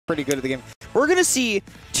pretty good at the game. We're going to see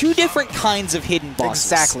two different kinds of hidden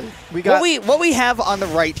bosses. Exactly. We got what we have on the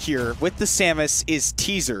right here with the Samus is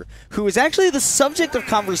Teaser, who is actually the subject of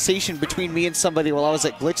conversation between me and somebody while I was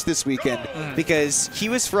at Glitch this weekend, because he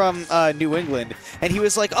was from New England, and he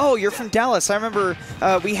was like, oh, you're from Dallas. I remember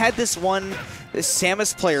we had this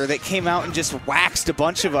Samus player that came out and just waxed a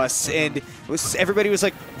bunch of us, and everybody was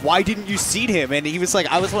like, why didn't you seed him? And he was like,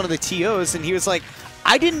 I was one of the TOs, and he was like,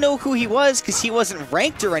 I didn't know who he was because he wasn't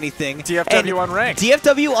ranked or anything. DFW unranked.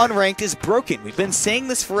 DFW unranked is broken. We've been saying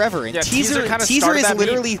this forever. And yeah, Teaser is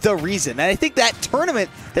literally the reason. And I think that tournament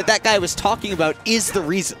that guy was talking about is the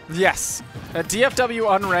reason. Yes.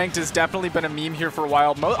 DFW unranked has definitely been a meme here for a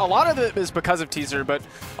while. A lot of it is because of Teaser, but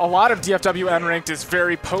a lot of DFW unranked is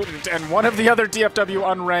very potent. And one of the other DFW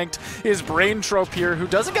unranked is BrainTrope here, who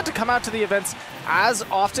doesn't get to come out to the events as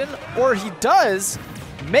often, or he does,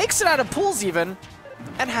 makes it out of pools even,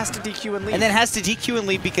 and has to DQ and leave. And then has to DQ and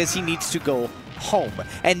leave because he needs to go home.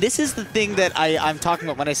 And this is the thing that I'm talking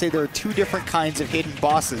about when I say there are two different kinds of hidden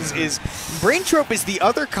bosses. Is BrainTrope is the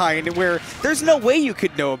other kind where there's no way you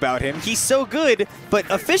could know about him. He's so good, but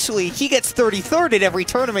officially he gets 33rd at every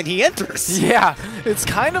tournament he enters. Yeah, it's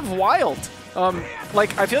kind of wild.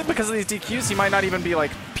 Like, I feel like because of these DQs, he might not even be,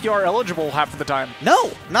 like, PR eligible half of the time.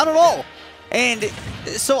 No, not at all. And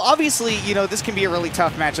so obviously, you know, this can be a really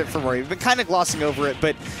tough matchup for Roy. We've been kind of glossing over it,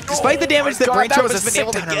 but despite the damage that BrainTrope has been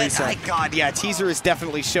able to get, my God, yeah, Teaser is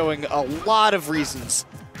definitely showing a lot of reasons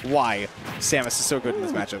why Samus is so good in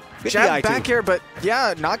this matchup. Jab back air, but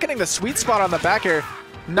yeah, not getting the sweet spot on the back air.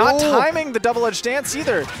 Not timing the double-edged dance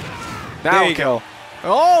either. There you go.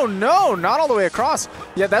 Oh no, not all the way across.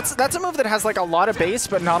 Yeah, that's a move that has like a lot of base,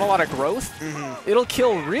 but not a lot of growth. It'll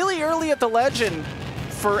kill really early at the ledge and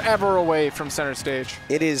forever away from center stage.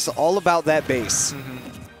 It is all about that base.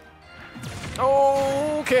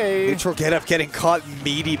 Okay. Neutral get up, getting caught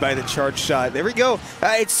meaty by the charge shot. There we go.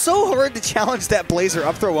 It's so hard to challenge that Blazer.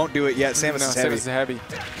 Up throw won't do it yet. Samus is heavy. Samus is heavy.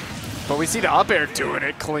 But we see the up air doing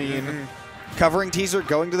it clean. Covering Teaser,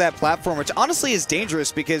 going to that platform, which honestly is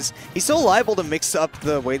dangerous because he's so liable to mix up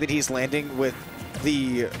the way that he's landing with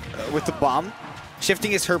the bomb,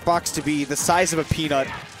 shifting his hurt box to be the size of a peanut,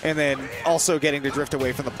 and then also getting to drift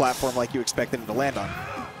away from the platform like you expected him to land on.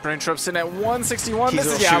 BrainTrope's in at 161. Teaser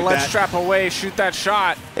this is, yeah, ledge trap away, shoot that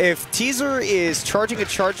shot. If Teaser is charging a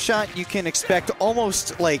charge shot, you can expect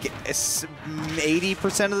almost like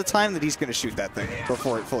 80% of the time that he's going to shoot that thing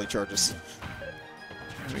before it fully charges.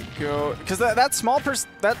 There we go. Because that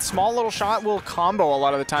small little shot will combo a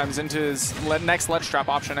lot of the times into his next ledge trap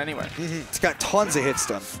option anyway. It's got tons of hits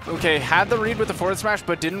done. Okay, had the read with the forward smash,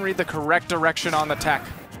 but didn't read the correct direction on the tech.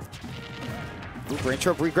 Ooh,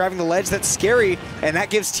 BrainTrope re-grabbing the ledge. That's scary, and that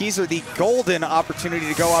gives Teaser the golden opportunity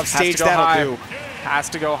to go off stage. That'll do. Has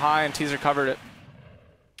to go high, and Teaser covered it.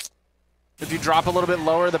 If you drop a little bit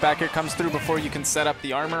lower, the back air comes through before you can set up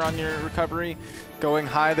the armor on your recovery. Going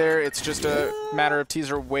high there, it's just a matter of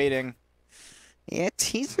Teaser waiting. Yeah,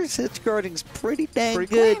 Teaser's edge guarding's pretty dang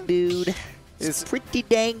good, dude. It's pretty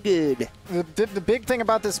dang good. The big thing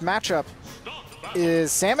about this matchup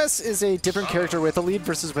is Samus is a different character with a lead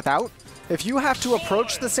versus without. If you have to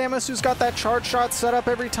approach the Samus who's got that charge shot set up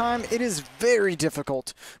every time, it is very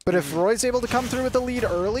difficult. But if Roy's able to come through with the lead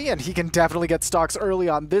early, and he can definitely get stocks early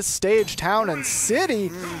on this stage, town, and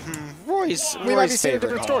city, we might be seeing a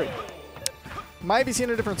different story. Might be seeing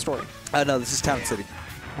a different story. No, this is town and city.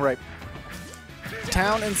 Right.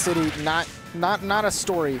 Town and city, not a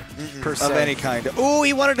story per se. Of any kind. Ooh,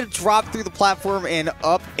 he wanted to drop through the platform and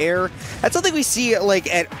up air. That's something we see like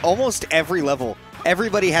at almost every level.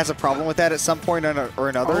 Everybody has a problem with that at some point or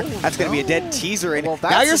another. That's going to be a dead Teaser. And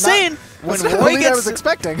now you're saying when Roy gets, I was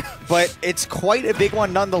expecting. But it's quite a big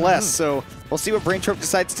one nonetheless. So we'll see what BrainTrope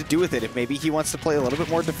decides to do with it. If maybe he wants to play a little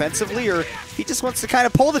bit more defensively, or he just wants to kind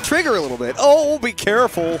of pull the trigger a little bit. Oh, be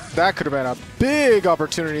careful. That could have been a big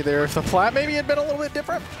opportunity there. If the plat maybe had been a little bit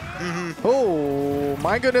different. Oh,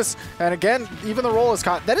 my goodness. And again, even the roll is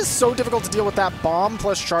caught. That is so difficult to deal with that bomb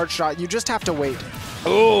plus charge shot. You just have to wait.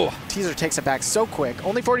 Oh, Teaser takes it back so quick.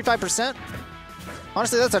 Only 45%.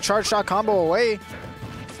 Honestly, that's a charge shot combo away.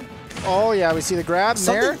 Oh, yeah, we see the grab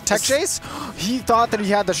there. Tech chase. He thought that he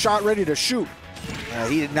had the shot ready to shoot.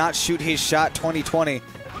 He did not shoot his shot 2020.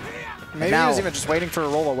 Maybe he was even just waiting for a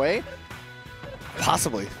roll away.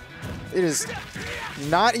 Possibly. It is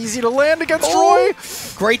not easy to land against Roy.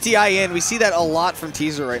 Great DI in. We see that a lot from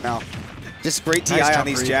Teaser right now. Just great DI on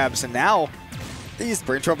these jabs. And now,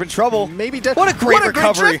 BrainTrope in trouble. Maybe dead. What a great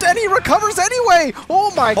recovery. Drift, and he recovers anyway.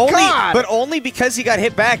 Oh my God. But only because he got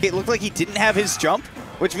hit back. It looked like he didn't have his jump.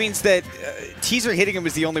 which means that Teaser hitting him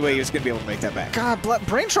is the only way he was going to be able to make that back. God,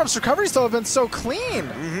 BrainTrope's recoveries though have been so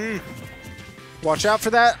clean. Watch out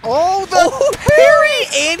for that. Oh, the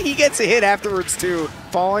parry! And he gets a hit afterwards, too.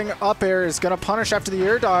 Falling up air is going to punish after the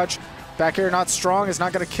air dodge. Back air not strong, is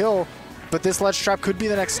not going to kill. But this ledge trap could be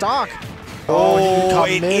the next stock. Oh,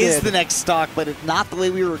 it is the next stock, but it's not the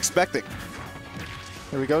way we were expecting.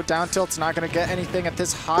 Here we go. Down tilt's not going to get anything at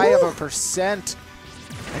this high of a percent.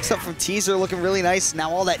 Next up from Teaser, looking really nice. Now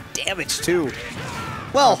all that damage, too.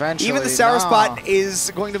 Well, eventually, even the sour spot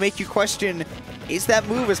is going to make you question, is that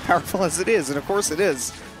move as powerful as it is? And of course it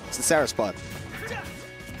is. It's the sour spot.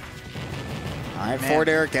 All right, forward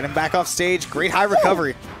air, get him back off stage. Great high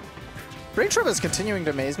recovery. BrainTrope is continuing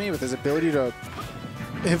to amaze me with his ability to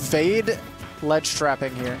evade ledge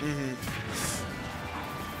trapping here.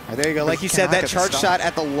 Right, there you go. Like you said, that charge shot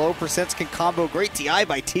at the low percents can combo. Great DI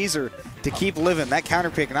by Teaser to keep living. That counter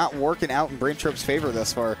pick not working out in BrainTrope's favor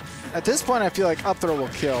thus far. At this point, I feel like up throw will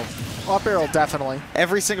kill. Up air will definitely.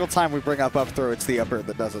 Every single time we bring up throw, it's the up air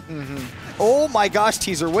that does it. Oh my gosh,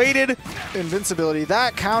 Teaser waited. Invincibility.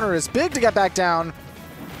 That counter is big to get back down.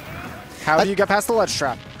 How do you get past the ledge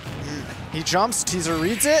trap? He jumps, Teaser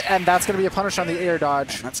reads it, and that's going to be a punish on the air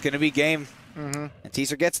dodge. And that's going to be game. And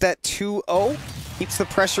Teaser gets that 2-0. Keeps the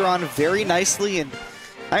pressure on very nicely, and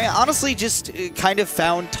I mean, honestly just kind of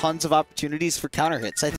found tons of opportunities for counter hits. I